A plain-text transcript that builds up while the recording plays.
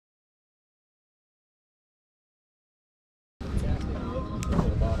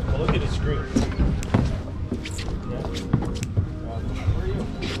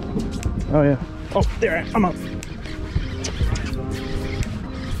Oh yeah. Oh, there, I'm up.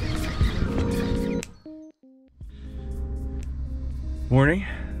 Morning.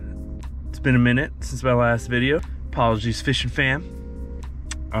 It's been a minute since my last video. Apologies, fishing fam.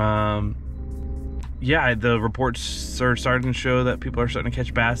 Yeah, the reports are starting to show that people are starting to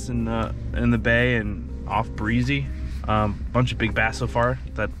catch bass in the bay and off Breezy. Bunch of big bass so far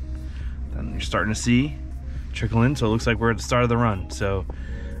that you're starting to see trickle in. So it looks like we're at the start of the run. So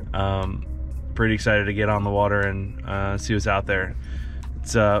pretty excited to get on the water and see what's out there.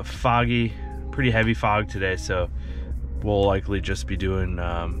 It's foggy, pretty heavy fog today, so we'll likely just be doing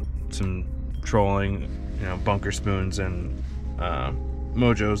some trolling, you know, bunker spoons and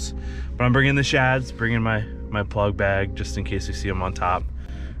mojos. But I'm bringing the shads, bringing my plug bag just in case we see them on top.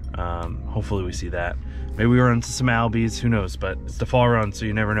 Hopefully we see that. Maybe we run into some albies, who knows, but it's the fall run, so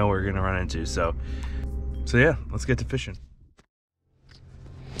you never know what you're gonna run into. So yeah, let's get to fishing.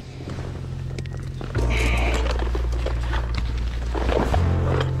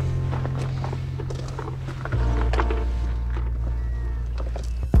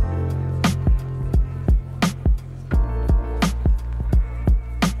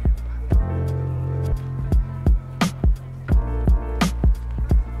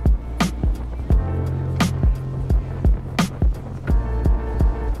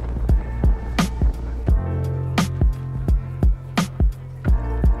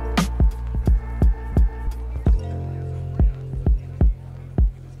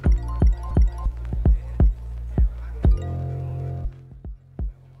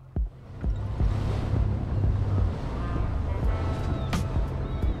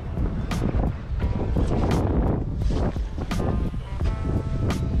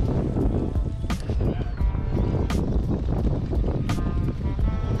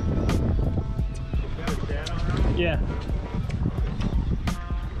 Yeah.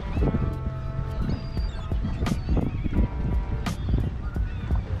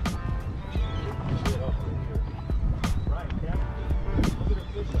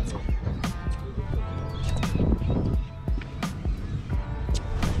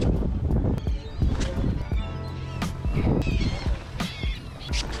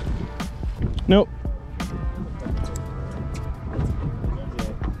 Nope.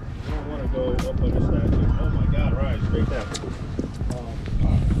 Straight down.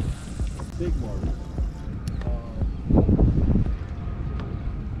 Big mark.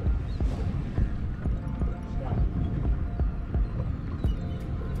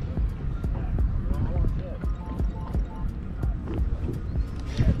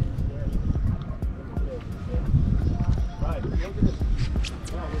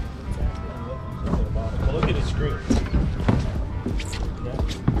 Look at the screen.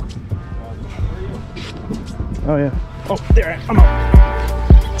 Oh yeah. Oh, there, I'm up.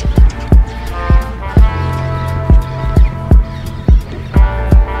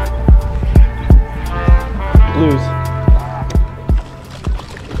 Blues.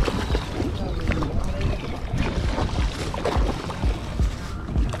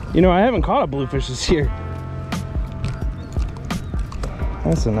 You know, I haven't caught a bluefish this year.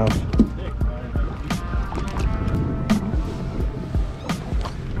 That's enough.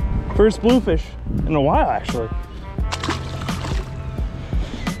 First bluefish in a while, actually.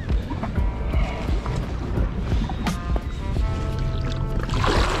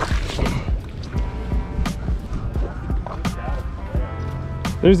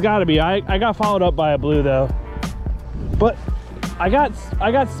 There's gotta be. I got followed up by a blue though. But I got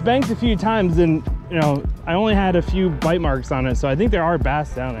spanked a few times and, you know, I only had a few bite marks on it, so I think there are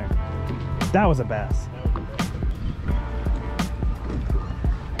bass down there. That was a bass.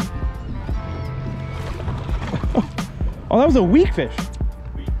 Oh, that was a weak fish.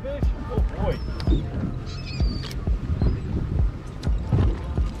 Weak fish? Oh boy. Keep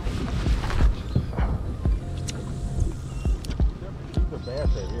the bass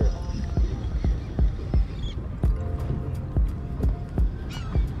right here.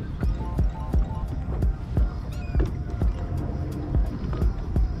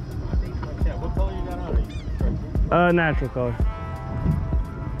 What color you got on it? Natural color.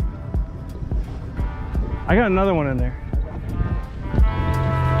 I got another one in there.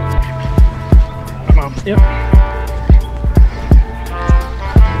 Yep.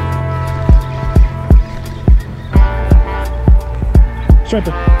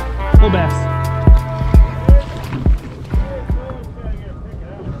 Striper. Little bass.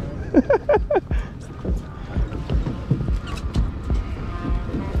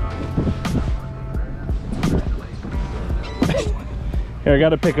 Here, I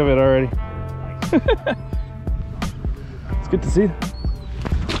got a pic of it already. It's good to see.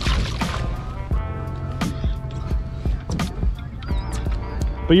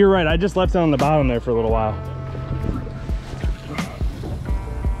 But you're right, I just left it on the bottom there for a little while.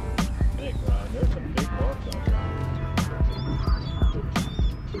 Big, Ron. There's some big marks out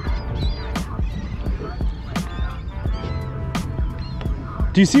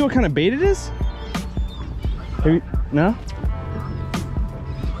there. Do you see what kind of bait it is? Have you, no?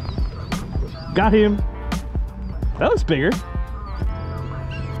 Got him. That looks bigger.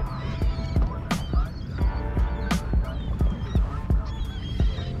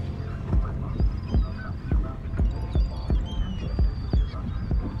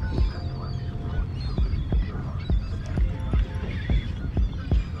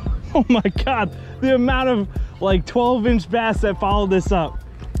 Oh my God, the amount of like 12-inch bass that followed this up.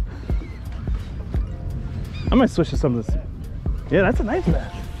 I might switch to some of this. Yeah, that's a nice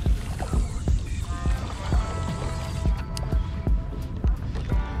bass.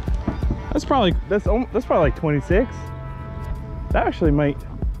 That's probably like 26. That actually might.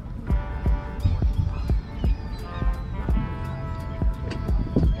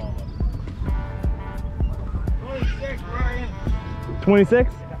 26, Brian.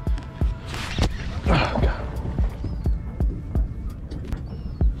 26? Oh, God.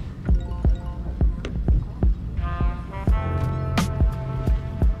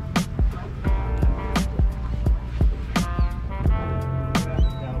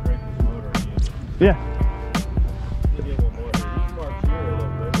 Yeah.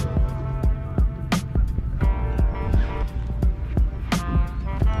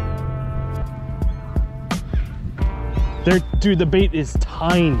 Dude, the bait is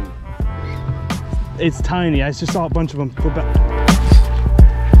tiny. It's tiny. I just saw a bunch of them go back.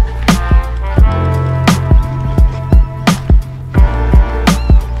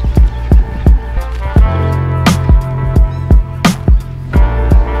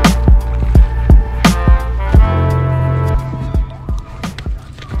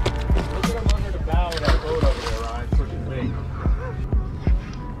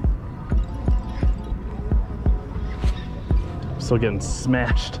 Still getting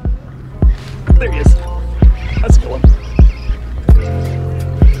smashed. There he is. That's a good one.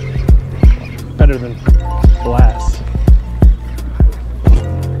 Better than blast.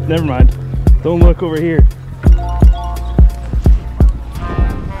 Never mind. Don't look over here.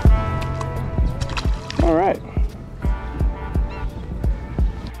 All right.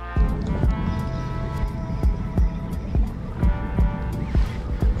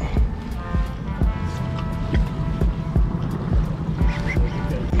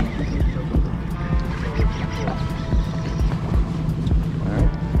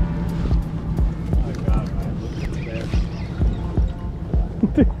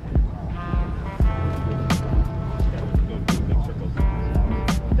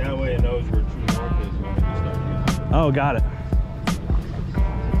 That way it knows where true north is when we start using it. Oh, got it.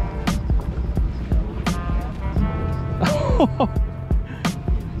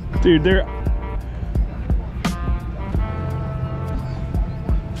 Dude,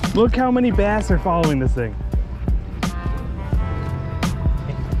 look how many bass are following this thing.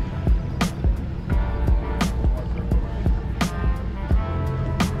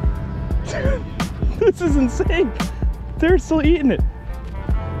 This is insane. They're still eating it.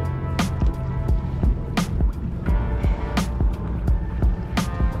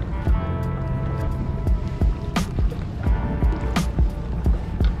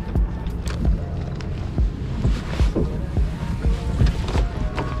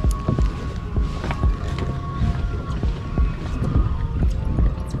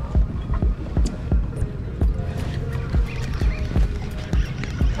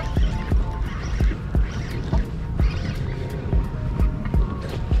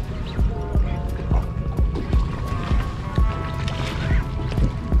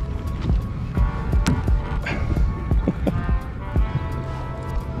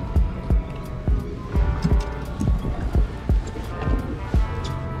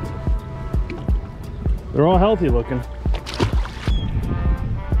 They're all healthy looking.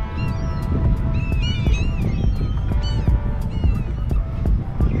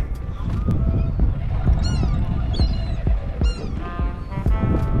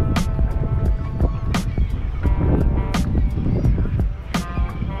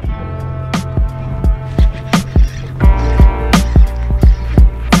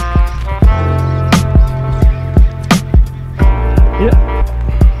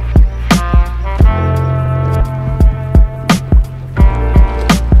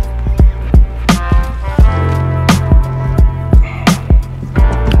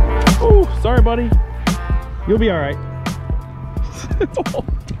 Sorry, buddy. You'll be all right.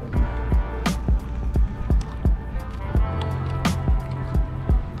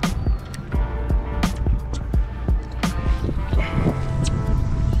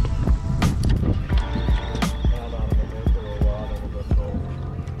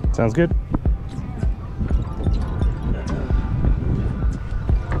 Sounds good.